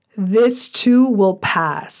This too will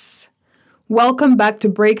pass. Welcome back to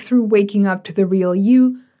Breakthrough Waking Up to the Real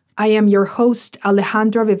You. I am your host,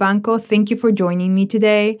 Alejandra Vivanco. Thank you for joining me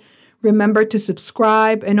today. Remember to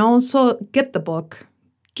subscribe and also get the book.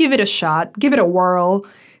 Give it a shot. Give it a whirl.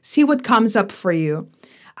 See what comes up for you.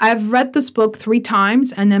 I've read this book 3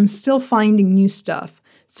 times and I'm still finding new stuff.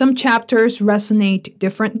 Some chapters resonate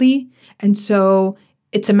differently. And so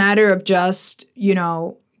it's a matter of just,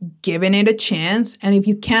 giving it a chance. And if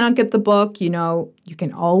you cannot get the book, you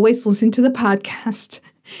can always listen to the podcast.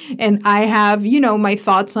 And I have, my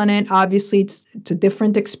thoughts on it. Obviously, it's a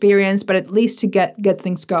different experience, but at least to get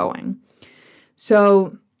things going.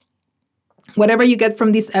 So whatever you get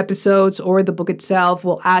from these episodes or the book itself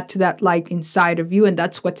will add to that light inside of you. And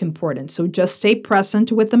that's what's important. So just stay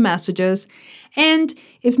present with the messages. And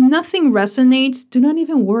if nothing resonates, do not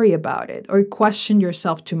even worry about it or question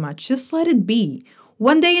yourself too much. Just let it be.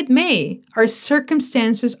 One day it may. Our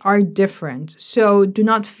circumstances are different. So do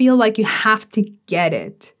not feel like you have to get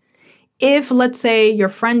it. If, let's say, your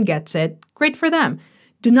friend gets it, great for them.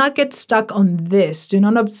 Do not get stuck on this. Do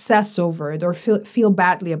not obsess over it or feel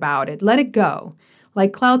badly about it. Let it go.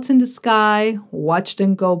 Like clouds in the sky, watch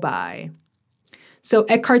them go by. So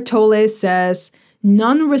Eckhart Tolle says,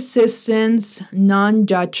 non-resistance,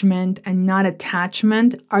 non-judgment, and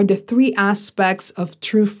non-attachment are the 3 aspects of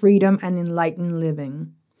true freedom and enlightened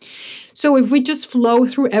living. So if we just flow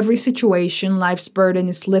through every situation, life's burden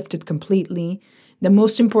is lifted completely. The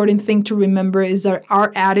most important thing to remember is that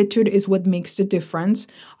our attitude is what makes the difference.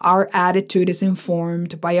 Our attitude is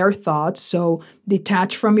informed by our thoughts. So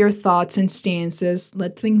detach from your thoughts and stances.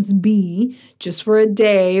 Let things be just for a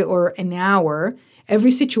day or an hour.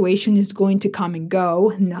 Every situation is going to come and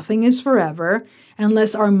go. Nothing is forever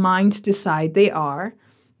unless our minds decide they are.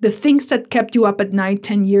 The things that kept you up at night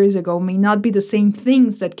 10 years ago may not be the same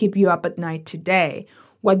things that keep you up at night today.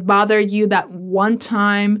 What bothered you that one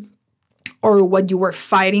time or what you were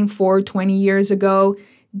fighting for 20 years ago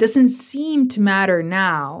doesn't seem to matter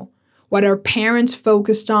now. What our parents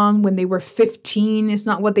focused on when they were 15 is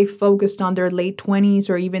not what they focused on their late 20s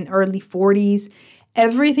or even early 40s.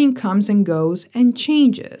 Everything comes and goes and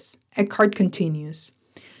changes. Eckhart continues.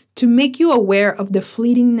 To make you aware of the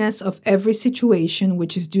fleetingness of every situation,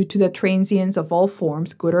 which is due to the transience of all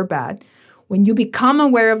forms, good or bad, when you become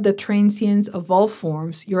aware of the transience of all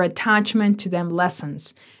forms, your attachment to them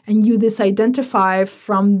lessens, and you disidentify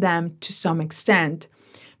from them to some extent.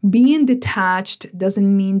 Being detached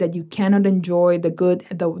doesn't mean that you cannot enjoy the good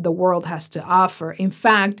the world has to offer. In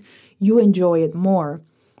fact, you enjoy it more.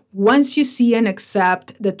 Once you see and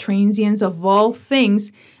accept the transience of all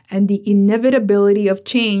things and the inevitability of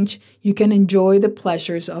change, you can enjoy the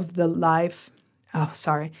pleasures of the life.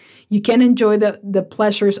 You can enjoy the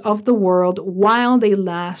pleasures of the world while they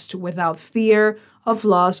last without fear of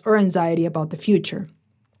loss or anxiety about the future.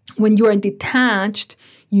 When you are detached,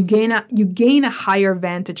 you gain a higher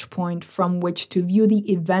vantage point from which to view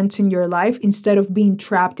the events in your life instead of being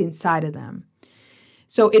trapped inside of them.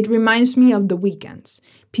 So it reminds me of the weekends.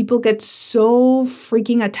 People get so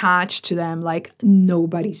freaking attached to them like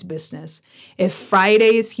nobody's business. If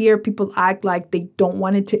Friday is here, people act like they don't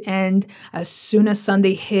want it to end. As soon as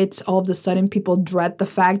Sunday hits, all of a sudden people dread the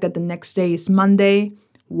fact that the next day is Monday.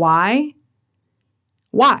 Why?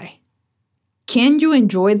 Why? Can you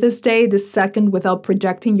enjoy this day, this second, without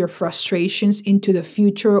projecting your frustrations into the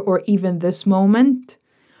future or even this moment?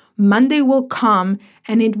 Monday will come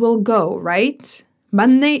and it will go, right?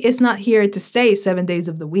 Monday is not here to stay 7 days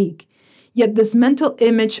of the week. Yet this mental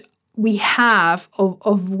image we have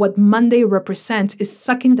of what Monday represents is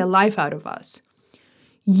sucking the life out of us.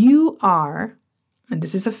 You are, and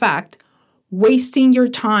this is a fact, wasting your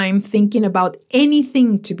time thinking about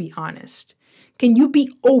anything, to be honest. Can you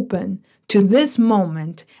be open to this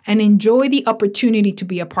moment and enjoy the opportunity to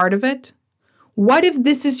be a part of it? What if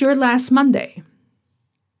this is your last Monday?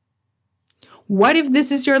 What if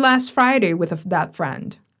this is your last Friday with that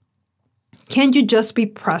friend? Can't you just be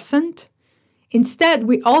present? Instead,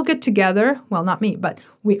 we all get together, well, not me, but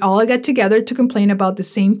we all get together to complain about the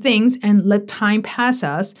same things and let time pass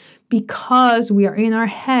us because we are in our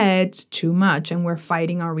heads too much and we're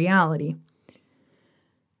fighting our reality.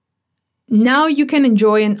 Now you can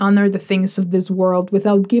enjoy and honor the things of this world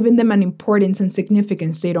without giving them an importance and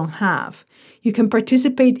significance they don't have. You can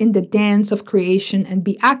participate in the dance of creation and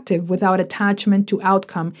be active without attachment to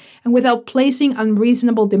outcome and without placing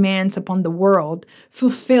unreasonable demands upon the world.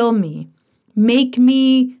 Fulfill me. Make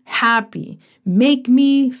me happy. Make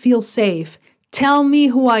me feel safe. Tell me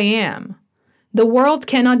who I am. The world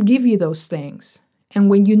cannot give you those things. And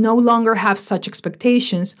when you no longer have such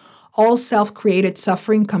expectations, all self-created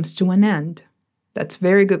suffering comes to an end. That's a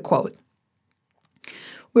very good quote.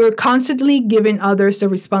 We're constantly giving others the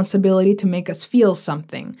responsibility to make us feel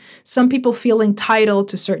something. Some people feel entitled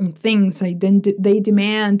to certain things. They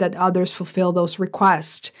demand that others fulfill those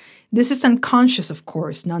requests. This is unconscious, of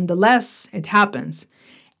course. Nonetheless, it happens.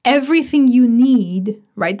 Everything you need,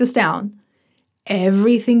 write this down,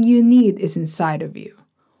 everything you need is inside of you.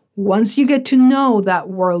 Once you get to know that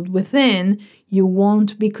world within, you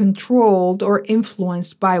won't be controlled or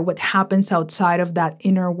influenced by what happens outside of that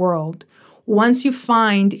inner world. Once you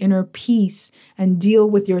find inner peace and deal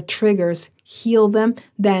with your triggers, heal them,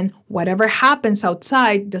 then whatever happens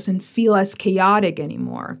outside doesn't feel as chaotic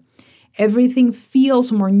anymore. Everything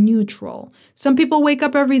feels more neutral. Some people wake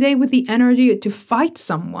up every day with the energy to fight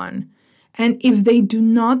someone. And if they do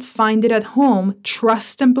not find it at home,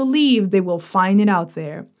 trust and believe they will find it out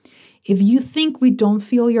there. If you think we don't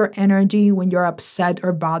feel your energy when you're upset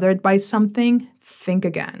or bothered by something, think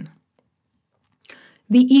again.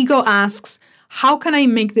 The ego asks, how can I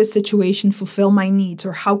make this situation fulfill my needs?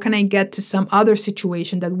 Or how can I get to some other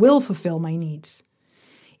situation that will fulfill my needs?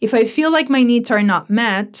 If I feel like my needs are not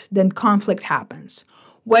met, then conflict happens.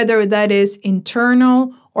 Whether that is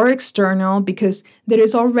internal or external, because there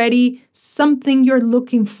is already something you're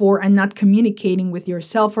looking for and not communicating with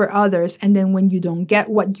yourself or others. And then when you don't get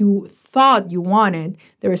what you thought you wanted,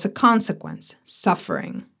 there is a consequence,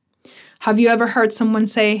 suffering. Have you ever heard someone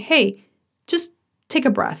say, hey, just take a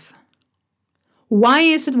breath? Why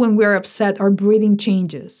is it when we're upset, our breathing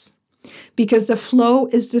changes? Because the flow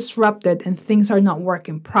is disrupted and things are not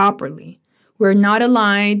working properly. We're not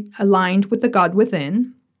aligned with the God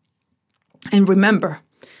within. And remember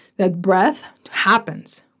that breath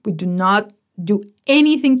happens. We do not do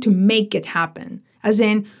anything to make it happen. As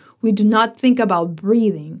in, we do not think about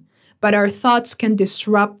breathing, but our thoughts can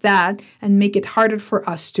disrupt that and make it harder for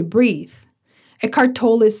us to breathe. Eckhart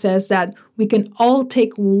Tolle says that we can all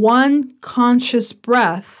take one conscious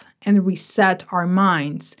breath and reset our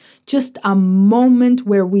minds. Just a moment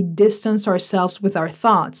where we distance ourselves with our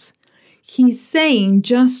thoughts. He's saying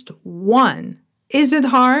just one. Is it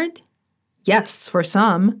hard? Yes, for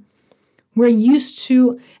some. We're used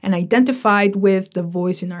to and identified with the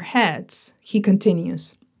voice in our heads. He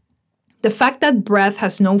continues. The fact that breath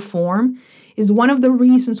has no form is one of the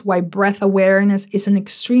reasons why breath awareness is an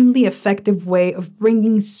extremely effective way of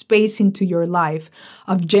bringing space into your life,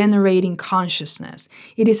 of generating consciousness.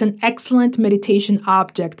 It is an excellent meditation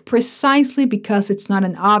object precisely because it's not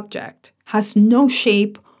an object, has no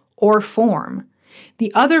shape or form.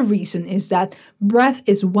 The other reason is that breath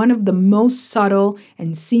is one of the most subtle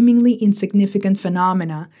and seemingly insignificant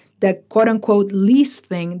phenomena, the quote-unquote least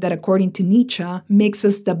thing that, according to Nietzsche, makes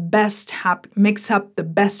up the best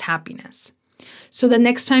happiness. So the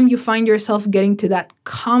next time you find yourself getting to that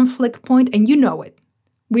conflict point, and you know it,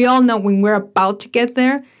 we all know when we're about to get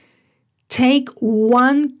there, take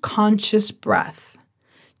one conscious breath.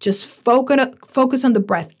 Just focus on the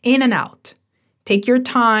breath in and out. Take your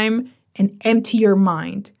time and empty your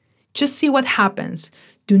mind. Just see what happens.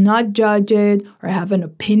 Do not judge it or have an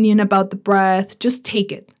opinion about the breath. Just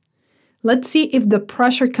take it. Let's see if the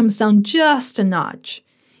pressure comes down just a notch.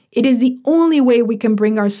 It is the only way we can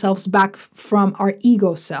bring ourselves back from our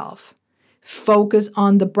ego self. Focus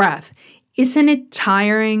on the breath. Isn't it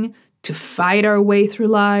tiring to fight our way through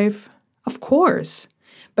life? Of course.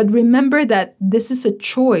 But remember that this is a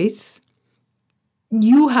choice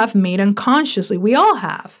you have made unconsciously. We all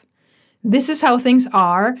have. This is how things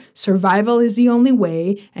are. Survival is the only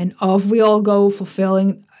way. And off we all go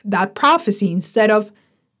fulfilling that prophecy instead of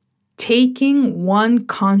taking one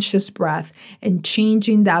conscious breath and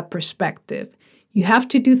changing that perspective. You have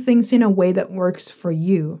to do things in a way that works for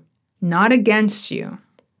you, not against you.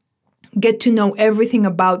 Get to know everything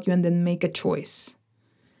about you and then make a choice.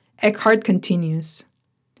 Eckhart continues.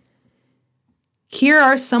 Here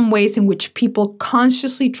are some ways in which people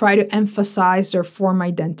consciously try to emphasize their form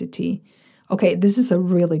identity. Okay, this is a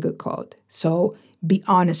really good quote, so be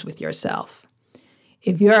honest with yourself.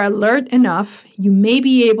 If you're alert enough, you may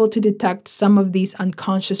be able to detect some of these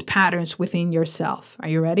unconscious patterns within yourself. Are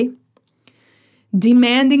you ready?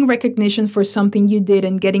 Demanding recognition for something you did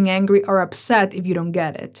and getting angry or upset if you don't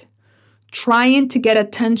get it. Trying to get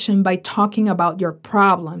attention by talking about your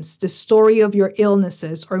problems, the story of your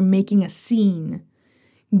illnesses, or making a scene.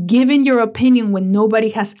 Giving your opinion when nobody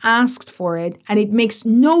has asked for it and it makes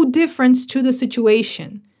no difference to the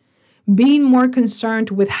situation. Being more concerned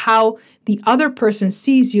with how the other person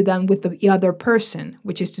sees you than with the other person,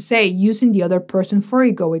 which is to say, using the other person for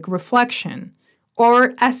egoic reflection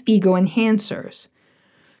or as ego enhancers.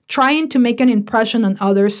 Trying to make an impression on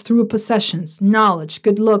others through possessions, knowledge,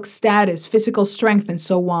 good looks, status, physical strength, and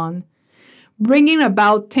so on. bringing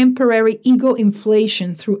about temporary ego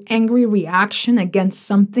inflation through angry reaction against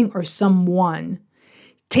something or someone,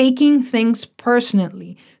 taking things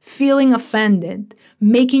personally, feeling offended,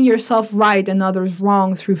 making yourself right and others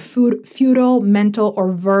wrong through futile mental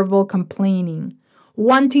or verbal complaining,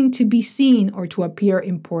 wanting to be seen or to appear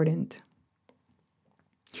important.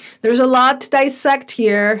 There's a lot to dissect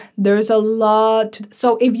here. There's a lot.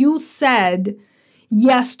 So if you said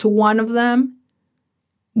yes to one of them,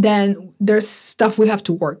 then there's stuff we have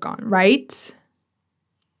to work on, right?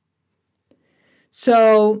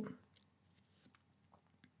 So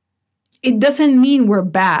it doesn't mean we're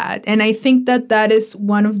bad. And I think that that is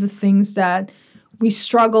one of the things that we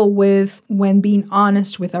struggle with when being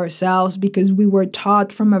honest with ourselves, because we were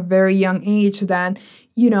taught from a very young age that,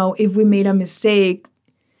 if we made a mistake,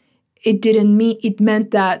 it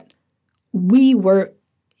meant that we were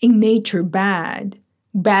in nature bad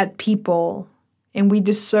people, and we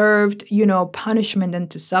deserved, punishment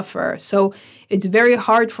and to suffer. So it's very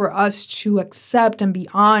hard for us to accept and be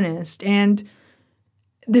honest. And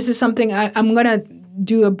this is something I'm going to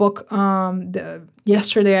do a book.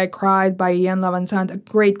 Yesterday I Cried by Ian Lavensant, a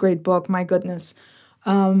great, great book. My goodness.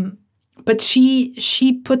 But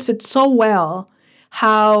she puts it so well,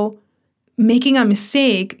 how making a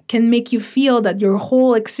mistake can make you feel that your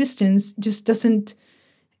whole existence just doesn't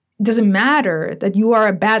matter, that you are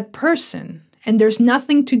a bad person and there's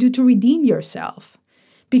nothing to do to redeem yourself.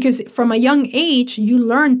 Because from a young age, you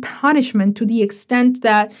learn punishment to the extent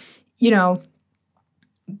that, you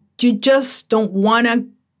just don't want to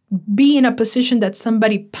be in a position that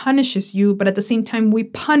somebody punishes you, but at the same time, we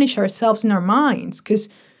punish ourselves in our minds because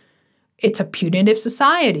it's a punitive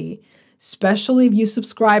society, especially if you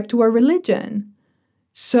subscribe to a religion.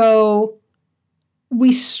 So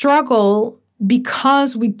we struggle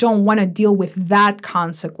because we don't want to deal with that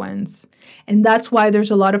consequence. And that's why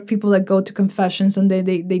there's a lot of people that go to confessions and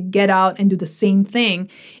they get out and do the same thing.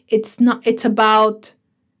 It's about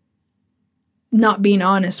not being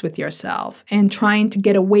honest with yourself and trying to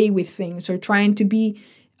get away with things, or trying to be,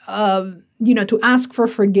 to ask for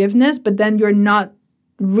forgiveness, but then you're not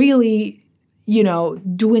really,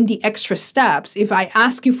 doing the extra steps. If I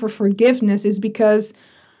ask you for forgiveness, it's because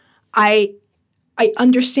I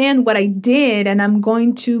understand what I did and I'm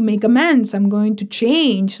going to make amends. I'm going to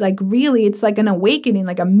change. Like really, it's like an awakening,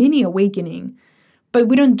 like a mini awakening. But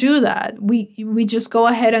we don't do that. We just go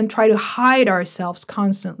ahead and try to hide ourselves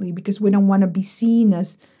constantly because we don't want to be seen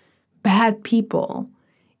as bad people.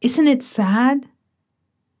 Isn't it sad?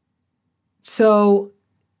 So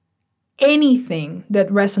anything that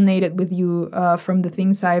resonated with you from the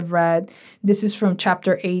things I've read, this is from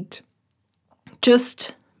chapter 8.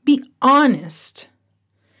 Just be honest.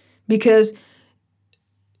 Because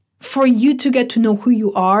for you to get to know who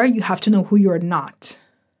you are, you have to know who you're not,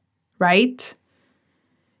 right?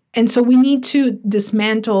 And so we need to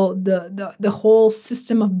dismantle the whole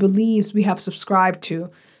system of beliefs we have subscribed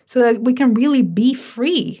to so that we can really be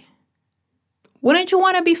free. Wouldn't you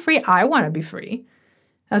want to be free? I want to be free.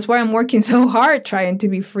 That's why I'm working so hard trying to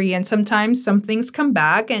be free. And sometimes some things come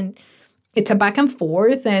back and it's a back and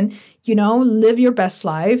forth and, live your best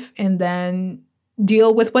life and then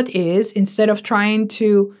deal with what is instead of trying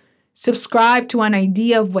to subscribe to an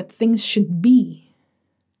idea of what things should be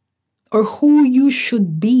or who you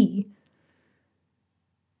should be.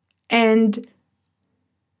 And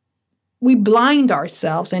we blind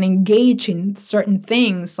ourselves and engage in certain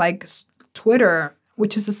things like Twitter,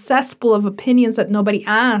 which is a cesspool of opinions that nobody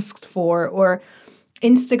asked for, or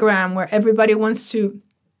Instagram, where everybody wants to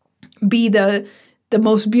be the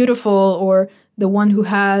most beautiful, or the one who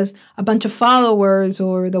has a bunch of followers,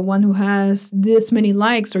 or the one who has this many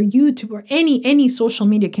likes, or YouTube, or any social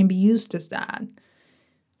media can be used as that.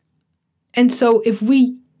 And so if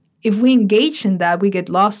we engage in that, we get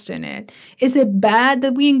lost in it. Is it bad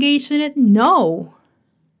that we engage in it? No.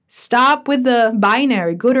 Stop with the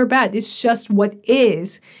binary, good or bad. It's just what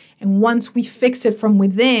is. And once we fix it from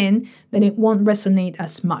within, then it won't resonate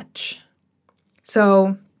as much.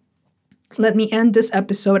 So let me end this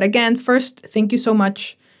episode. Again, first, thank you so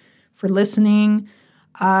much for listening.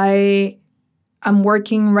 I'm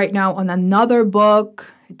working right now on another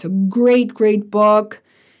book. It's a great, great book.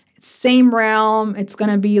 Same realm. It's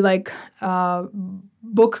going to be like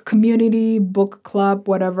book community, book club,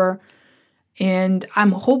 whatever. And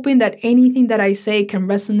I'm hoping that anything that I say can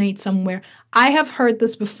resonate somewhere. I have heard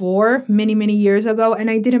this before many, many years ago,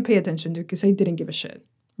 and I didn't pay attention to it because I didn't give a shit,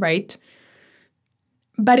 right?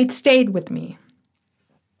 But it stayed with me.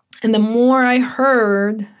 And the more I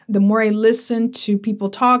heard, the more I listened to people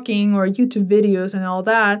talking or YouTube videos and all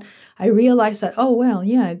that, I realized that, oh, well,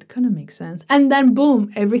 yeah, it kind of makes sense. And then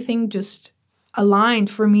boom, everything just aligned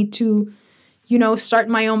for me to, start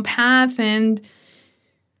my own path and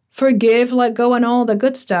forgive, let go, and all the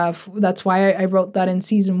good stuff. That's why I wrote that in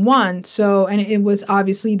season 1. So, and it was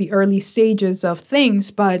obviously the early stages of things,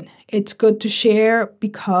 but it's good to share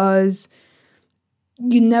because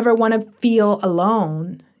you never want to feel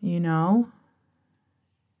alone,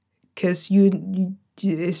 because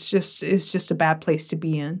it's just a bad place to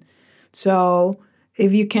be in. So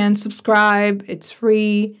if you can subscribe, it's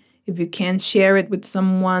free. If you can share it with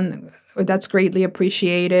someone, that's greatly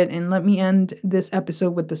appreciated. And let me end this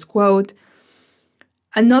episode with this quote.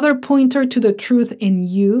 Another pointer to the truth in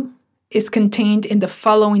you is contained in the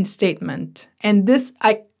following statement. And this,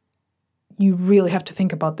 you really have to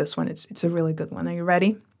think about this one. It's a really good one. Are you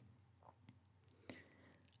ready?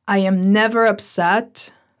 I am never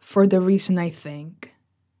upset for the reason I think.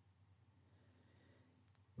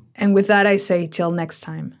 And with that, I say till next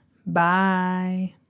time. Bye.